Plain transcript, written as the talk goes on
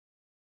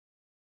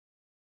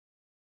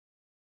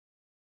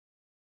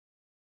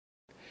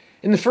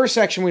In the first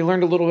section, we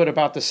learned a little bit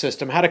about the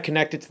system, how to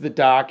connect it to the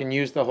dock and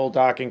use the whole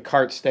docking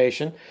cart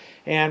station.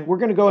 And we're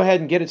going to go ahead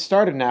and get it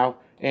started now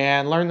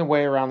and learn the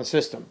way around the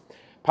system.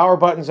 Power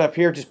button's up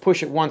here, just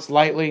push it once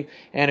lightly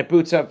and it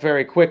boots up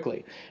very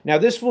quickly. Now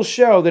this will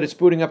show that it's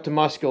booting up to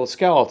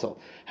musculoskeletal.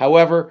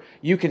 However,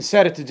 you can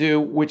set it to do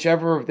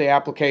whichever of the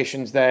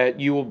applications that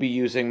you will be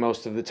using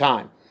most of the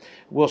time.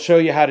 We'll show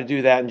you how to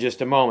do that in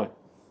just a moment.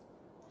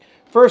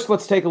 First,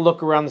 let's take a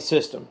look around the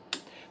system.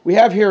 We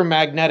have here a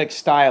magnetic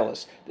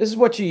stylus. This is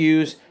what you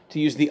use to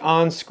use the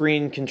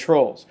on-screen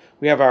controls.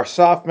 We have our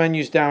soft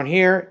menus down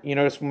here. You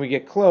notice when we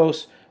get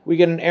close, we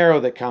get an arrow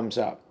that comes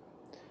up.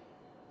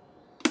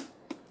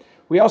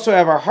 We also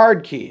have our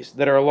hard keys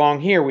that are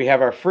along here. We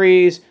have our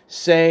freeze,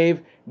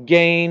 save,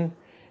 gain,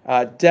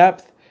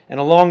 depth,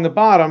 and along the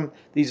bottom,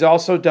 these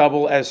also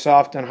double as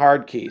soft and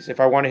hard keys. If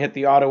I want to hit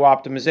the auto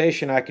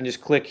optimization, I can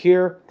just click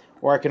here,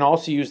 or I can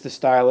also use the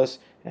stylus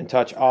and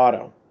touch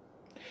auto.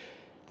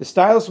 The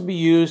stylus will be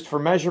used for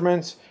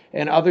measurements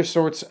and other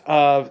sorts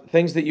of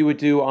things that you would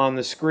do on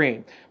the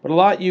screen. But a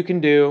lot you can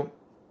do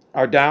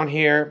are down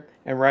here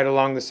and right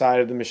along the side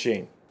of the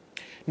machine.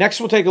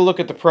 Next, we'll take a look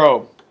at the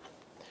probe.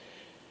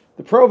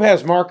 The probe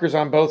has markers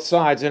on both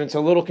sides and it's a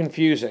little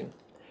confusing.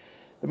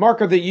 The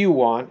marker that you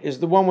want is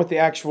the one with the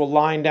actual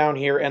line down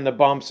here and the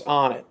bumps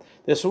on it.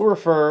 This will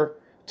refer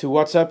to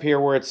what's up here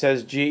where it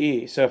says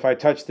GE. So if I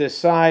touch this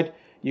side,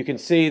 you can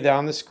see that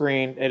on the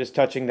screen it is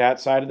touching that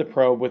side of the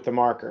probe with the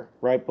marker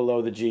right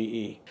below the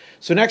GE.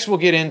 So next we'll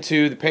get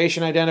into the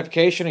patient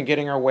identification and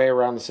getting our way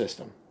around the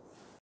system.